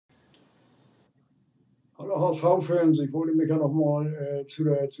HSV-Fans, ich wollte mich ja noch mal zu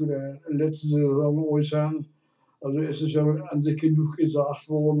der letzten Saison äußern. Also es ist ja an sich genug gesagt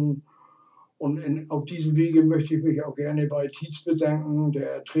worden. Und auf diesem Wege möchte ich mich auch gerne bei Tietz bedanken.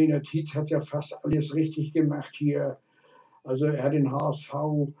 Der Trainer Tietz hat ja fast alles richtig gemacht hier. Also er hat den HSV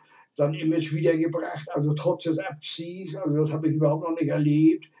sein Image wiedergebracht, also trotz des Abziegs. Also das habe ich überhaupt noch nicht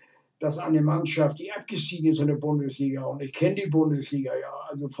erlebt, dass eine Mannschaft, die abgestiegen ist in der Bundesliga, und ich kenne die Bundesliga ja,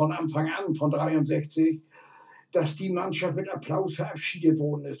 also von Anfang an, von 63, dass die Mannschaft mit Applaus verabschiedet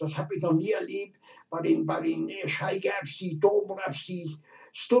worden ist. Das habe ich noch nie erlebt. Bei den Schalke-Abstieg, Dortmund-Abstieg,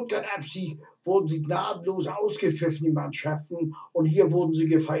 Stuttgart-Abstieg wurden sie gnadenlos ausgepfiffen, die Mannschaften, und hier wurden sie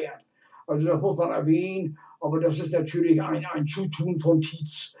gefeiert. Also das muss man erwähnen, aber das ist natürlich ein Zutun von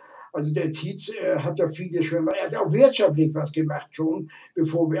Tietz. Also der Tietz hat ja vieles schon, er hat auch wirtschaftlich was gemacht schon,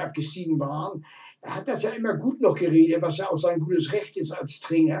 bevor wir abgestiegen waren. Er hat das ja immer gut noch geredet, was ja auch sein gutes Recht ist als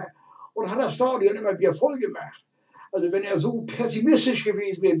Trainer, und hat das Stadion immer wieder voll gemacht. Also wenn er so pessimistisch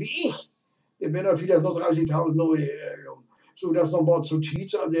gewesen wäre wie ich, dann wären da vielleicht noch 30.000 Leute. So, das nochmal zu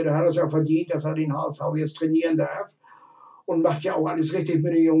Tietz, also der hat es ja verdient, dass er den HSV jetzt trainieren darf und macht ja auch alles richtig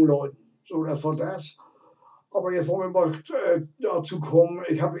mit den jungen Leuten. So, das war das. Aber jetzt wollen wir mal dazu kommen,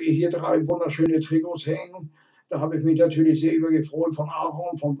 ich habe hier 3 wunderschöne Trikots hängen. Da habe ich mich natürlich sehr über gefreut von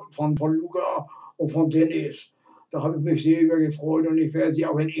Aaron, von Luca und von Dennis. Da habe ich mich sehr über gefreut und ich werde sie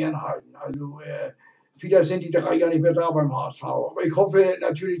auch in Ehren halten. Also wieder sind die 3 ja nicht mehr da beim HSV. Aber ich hoffe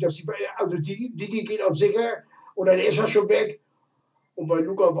natürlich, dass die, also die geht auf sicher oder der ist ja schon weg. Und bei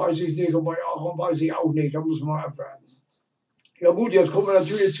Luca weiß ich nicht und bei Aaron weiß ich auch nicht. Da muss man mal abwarten. Ja gut, jetzt kommen wir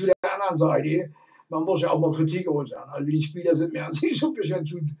natürlich zu der anderen Seite. Man muss ja auch mal Kritik äußern. Also die Spieler sind mir an sich so ein bisschen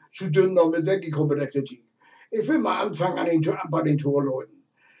zu dünn damit weggekommen mit der Kritik. Ich will mal anfangen bei den Torleuten.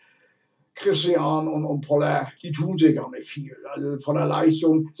 Christian und Poller, die tun sich auch nicht viel. Also von der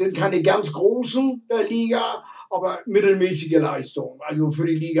Leistung sind keine ganz großen der Liga, aber mittelmäßige Leistung. Also für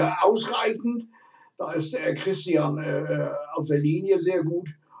die Liga ausreichend. Da ist der Christian auf der Linie sehr gut.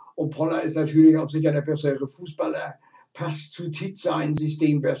 Und Poller ist natürlich auch sicher der bessere Fußballer. Passt zu Tietz sein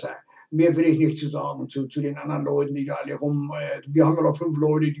System besser. Mehr will ich nicht zu sagen zu den anderen Leuten, die da alle rum. Wir haben ja noch 5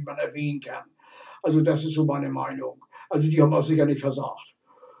 Leute, die man erwähnen kann. Also das ist so meine Meinung. Also die haben auch sicher nicht versagt.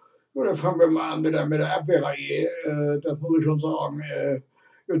 Ja, dann fangen wir mal an mit der Abwehrreihe. Das muss ich schon sagen.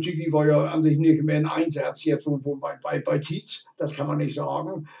 Tiki war ja an sich nicht mehr ein Einsatz jetzt bei Tietz. Das kann man nicht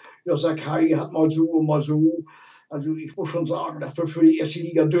sagen. Ja, Sakai hat mal so und mal so. Also ich muss schon sagen, das wird für die erste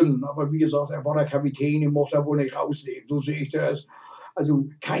Liga dünn. Aber wie gesagt, er war der Kapitän, den muss er wohl nicht rausnehmen. So sehe ich das. Also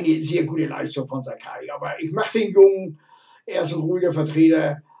keine sehr gute Leistung von Sakai. Aber ich mache den Jungen, er ist ein ruhiger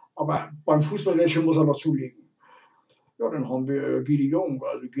Vertreter. Aber beim Fußballerischen muss er noch zulegen. Ja, dann haben wir Gidi Jung.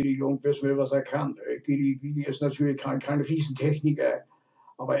 Also Gidi Jung wissen wir, was er kann. Gidi ist natürlich kein Riesentechniker.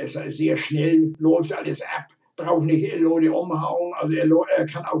 Aber er ist sehr schnell, läuft alles ab, braucht nicht Leute umhauen. Also er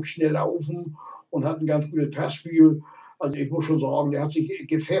kann auch schnell laufen und hat ein ganz gutes Passspiel. Also ich muss schon sagen, der hat sich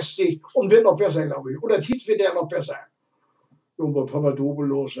gefestigt und wird noch besser, glaube ich. Oder Tietz wird der noch besser. Und bei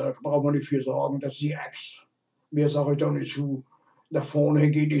Papadopoulos, da braucht man nicht viel sagen, das ist die Axt. Mehr sage ich da nicht zu. Nach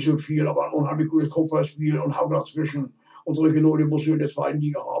vorne geht nicht so viel, aber ein unheimlich gutes Kopfballspiel und haut dazwischen. Und solche Leute muss du in der 2.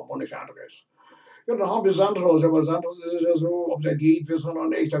 Liga haben und nichts anderes. Ja, dann haben wir Santos, aber Santos ist es ja so, ob der geht, wissen wir noch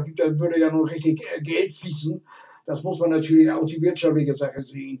nicht. Da würde ja noch richtig Geld fließen. Das muss man natürlich auch die wirtschaftliche Sache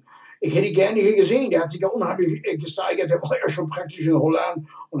sehen. Ich hätte gerne hier gesehen, der hat sich ja unheimlich gesteigert. Der war ja schon praktisch in Holland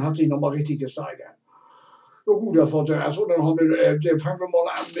und hat sich nochmal richtig gesteigert. Ja gut, das war der erste. Und dann haben wir, fangen wir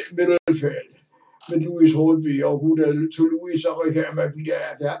mal an mit Mittelfeld. Mit Louis Holtby. Ja gut, zu Louis sage ich ja immer wieder,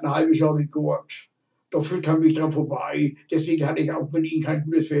 der hat ein halbes Jahr geguckt. Da führt kein Weg dran vorbei. Deswegen hatte ich auch mit ihm kein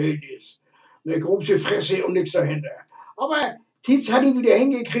gutes Verhältnis. Eine große Fresse und nichts dahinter. Aber Tietz hat ihn wieder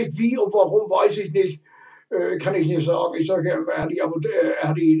hingekriegt. Wie und warum, weiß ich nicht. Kann ich nicht sagen. Ich sage ja immer, er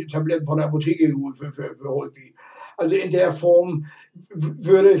hat die Tabletten von der Apotheke geholt für Holtby. Also in der Form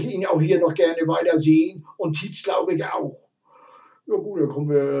würde ich ihn auch hier noch gerne weiter sehen. Und Tietz glaube ich auch. Ja gut, dann kommen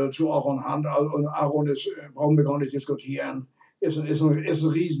wir zu Aaron Hunt. Und Aaron brauchen wir gar nicht diskutieren. Ist ein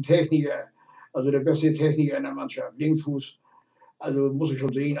Riesentechniker. Also der beste Techniker in der Mannschaft. Linksfuß. Also muss ich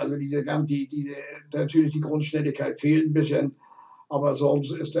schon sehen. Also natürlich die Grundschnelligkeit fehlt ein bisschen. Aber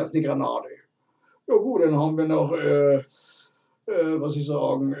sonst ist das eine Granate. Ja gut, dann haben wir noch, was ich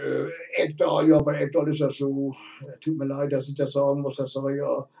sagen, Ekdal. Ja, bei Ekdal ist das so. Tut mir leid, dass ich das sagen muss. Das sage ich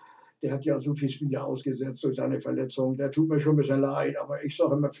ja. Der hat ja so viele Spiele ausgesetzt durch seine Verletzung. Der tut mir schon ein bisschen leid, aber ich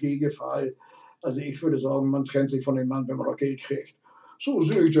sage immer Pflegefall. Also ich würde sagen, man trennt sich von dem Mann, wenn man noch Geld kriegt. So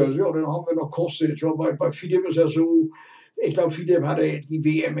sehe ich das. Ja, dann haben wir noch Kostic. Ja, bei Fiete ist das so, ich glaube, Fiete hatte die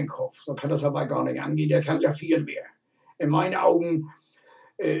WM im Kopf. So kann das aber gar nicht angehen. Der kann ja viel mehr. In meinen Augen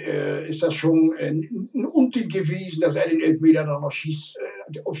ist das schon ein Unding gewesen, dass er den Elfmeter dann noch schießt,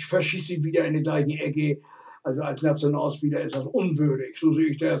 verschießt ihn wieder in die gleiche Ecke. Also als Nationalspieler ist das unwürdig, so sehe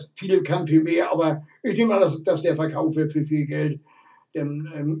ich das. Viele kann viel mehr, aber ich nehme an, dass der verkauft wird für viel Geld.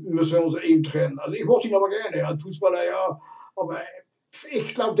 Dann müssen wir uns eben trennen. Also ich mochte ihn aber gerne, als Fußballer ja, aber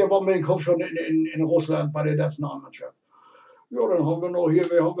ich glaube, der war mit dem Kopf schon in Russland bei der Nationalmannschaft. Ja, dann haben wir noch hier,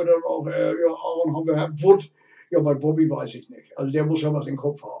 wer haben wir dann noch, ja, Aaron haben wir Herrn WORTE. Ja, bei Bobby weiß ich nicht. Also der muss ja was im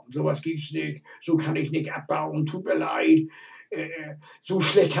Kopf haben. Sowas gibt's nicht. So kann ich nicht abbauen. Tut mir leid. So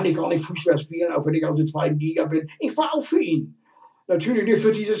schlecht kann ich gar nicht Fußball spielen, auch wenn ich aus der zweiten Liga bin. Ich war auch für ihn. Natürlich nicht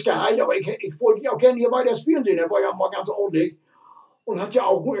für dieses Gehalt, aber ich wollte ihn auch gerne hier weiter spielen sehen. Er war ja mal ganz ordentlich. Und hat ja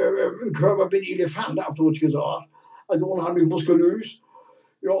auch einen Körper wie ein Elefant, auf Deutsch gesagt. Also unheimlich muskulös.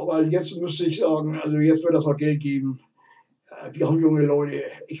 Ja, weil jetzt müsste ich sagen, also jetzt wird das noch Geld geben. Wir haben junge Leute,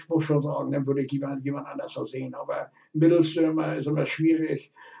 ich muss schon sagen, dann würde ich jemand anders sehen. Aber Mittelstürmer ist immer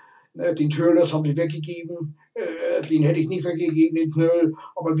schwierig. Den Töllers haben sie weggegeben, den hätte ich nicht weggegeben, den Knöll.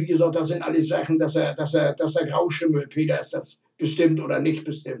 Aber wie gesagt, das sind alles Sachen, dass er Grauschimmel, Peter ist das bestimmt oder nicht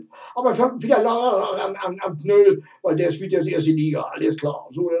bestimmt. Aber wieder am Knöll, weil der spielt jetzt erst die Liga, alles klar.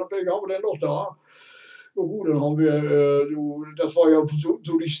 So, dann haben wir dann noch da. Ja gut, dann haben wir, das war ja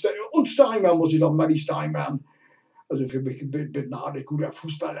so die und Steinmann, muss ich sagen, mal die Steinmann. Also für mich begnadet guter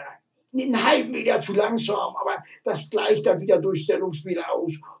Fußballer. Einen halben Meter zu langsam, aber das gleicht dann wieder durch Stellungsspiel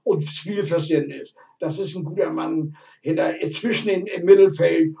aus und Spielverständnis. Das ist ein guter Mann zwischen im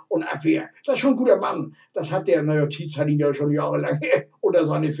Mittelfeld und Abwehr. Das ist schon ein guter Mann. Das hat der, naja, Tietz hat ihn ja schon jahrelang unter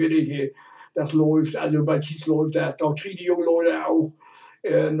seine Fittiche. Das läuft, also bei Tietz läuft das. Da kriegen die jungen Leute auch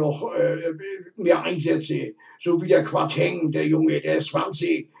noch mehr Einsätze. So wie der Quateng, der Junge, der ist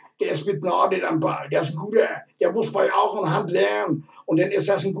 20. Der ist begnadet am Ball, der ist ein guter, der muss bei auch in Hand lernen. Und dann ist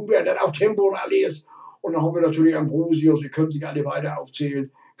das ein guter, der hat auch Tempo und alles. Und dann haben wir natürlich Ambrosius, ihr könnt sich alle weiter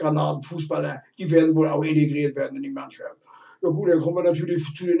aufzählen, Granaten, Fußballer, die werden wohl auch integriert werden in die Mannschaft. Ja gut, dann kommen wir natürlich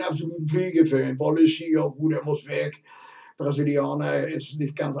zu den absoluten Pflegefällen. Bollici, ja gut, der muss weg. Brasilianer ist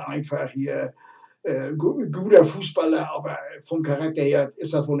nicht ganz einfach hier. Guter Fußballer, aber vom Charakter her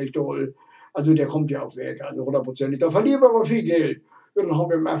ist das wohl nicht toll. Also der kommt ja auch weg, also 100%. Da verlieren wir aber viel Geld. Ja, dann haben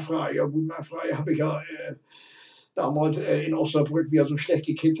wir Maffrey. Ja gut, Maffrey habe ich ja damals in Osnabrück, wie er so schlecht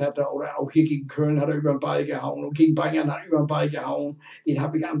gekickt hatte, oder auch hier gegen Köln hat er über den Ball gehauen und gegen Bayern hat er über den Ball gehauen. Den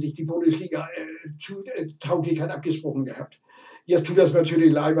habe ich an sich die Bundesliga Tauglichkeit abgesprochen gehabt. Jetzt tut das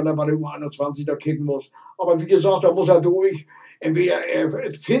natürlich leid, weil er bei der U21 da kicken muss. Aber wie gesagt, da muss er durch. Entweder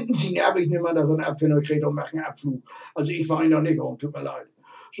finden sie nervig, nehmen wir, dass er einen Abfinder kriegt und machen einen Abflug. Also ich war ihn da nicht um, tut mir leid.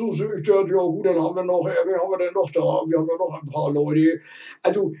 So sehe ich das, ja gut, dann haben wir noch, wen haben wir denn noch da? Wir haben ja noch ein paar Leute.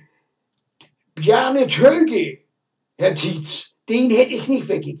 Also, Bjarne Tölke, Herr Tietz, den hätte ich nicht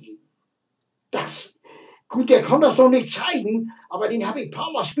weggegeben. Das, gut, der kann das noch nicht zeigen, aber den habe ich ein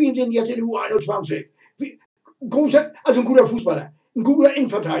paar Mal spielen sehen jetzt in der U21. Großer, also ein guter Fußballer, ein guter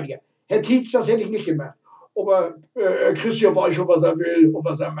Innenverteidiger. Herr Tietz, das hätte ich nicht gemacht. Aber Christian weiß schon, was er will und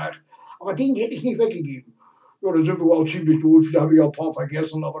was er macht. Aber den hätte ich nicht weggegeben. Ja, da sind wir auch ziemlich durch. Viele habe ich auch ein paar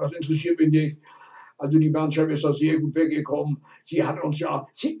vergessen, aber das interessiert mich nicht. Also die Mannschaft ist da sehr gut weggekommen. Sie hat uns ja,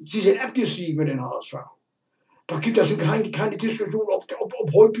 sie sind abgestiegen mit den HSV. Da gibt es keine Diskussion,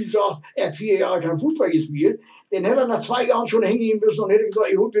 ob Helm-Peter sagt, er hat 4 Jahre kein Fußball gespielt. Den hätte er nach 2 Jahren schon hingehen müssen und hätte gesagt,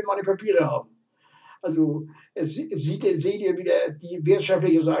 ich will meine Papiere haben. Also seht ihr wieder die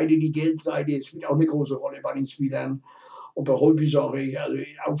wirtschaftliche Seite, die Geldseite, spielt auch eine große Rolle bei den Spielern. Und bei Helm-Peter sage ich, also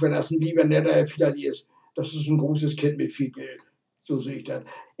auch wenn das ein lieber netter vielleicht ist, das ist ein großes Kind mit viel Geld. So sehe ich das.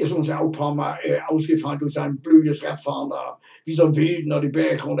 Ist uns ja auch ein paar Mal ausgefallen durch sein blödes Radfahren da. Wie so ein Wildner, die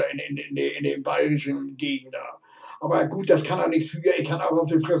Berge runter in den bayerischen Gegend da. Aber gut, das kann er nichts für. Ich kann auch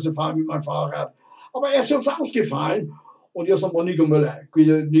auf die Fresse fahren mit meinem Fahrrad. Aber er ist uns ausgefallen. Und jetzt nochmal Nico Müller.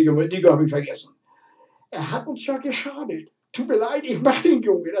 Nico habe ich vergessen. Er hat uns ja geschadet. Tut mir leid, ich mache den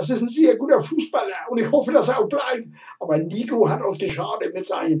Junge. Das ist ein sehr guter Fußballer. Und ich hoffe, dass er auch bleibt. Aber Nico hat uns geschadet mit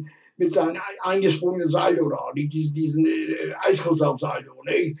seinen eingesprungenen Saldo da, diesen Eiskunstlauf-Saldo,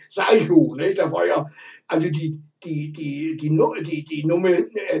 ne? Saldo, ne? Da war ja, also die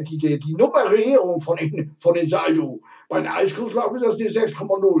Nummerierung von den Saldo. Bei einem Eiskunstlauf ist das eine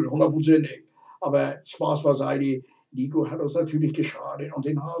 6,0, 100%. Aber Spaß beiseite, Nico hat uns natürlich geschadet und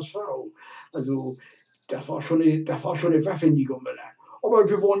den HSV. Also, das war schon eine Waffe, Nico Müller. Aber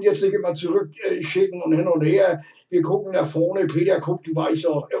wir wollen jetzt nicht immer zurückschicken und hin und her. Wir gucken nach vorne. Peter guckt, du weißt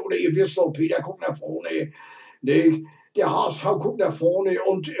doch, oder ihr wisst doch, Peter guckt nach vorne. Nicht? Der HSV guckt nach vorne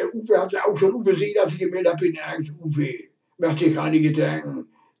und Uwe hat ja auch schon, Uwe sehen, als ich gemeldet habe, bin Angst, Uwe, mach dir keine Gedanken.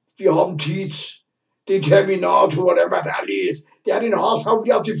 Wir haben Tietz, den Terminator, der macht alles. Der hat den HSV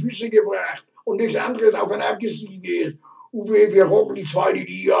wieder auf die Füße gebracht und nichts anderes, auch wenn er abgestiegen ist. Uwe, wir rocken die zweite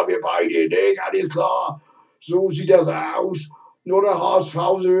Liga, wir beide, ne? Alles klar. So sieht das aus. Nur der HSV,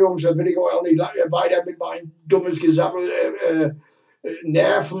 so Jungs, da will ich auch nicht weiter mit meinem dummes Gesammel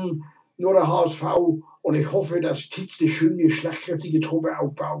nerven. Nur der HSV. Und ich hoffe, dass Tietz eine schöne, schlagkräftige Truppe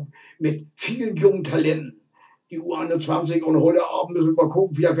aufbaut. Mit vielen jungen Talenten. Die U21 und heute Abend müssen wir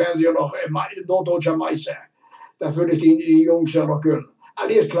gucken, vielleicht werden sie ja noch norddeutscher Meister. Da würde ich den Jungs ja noch gönnen.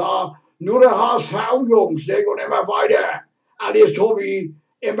 Alles klar, nur der HSV, Jungs, ne? Und immer weiter. Alles Tobi,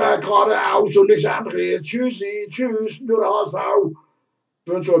 immer geradeaus und nichts anderes. Tschüssi, tschüss, nur der HSV.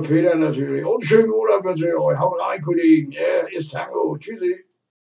 Wünsche euch Peter natürlich. Und schönen Urlaub wünsche ich euch. Haut rein, Kollegen. Ist Tango. Tschüssi.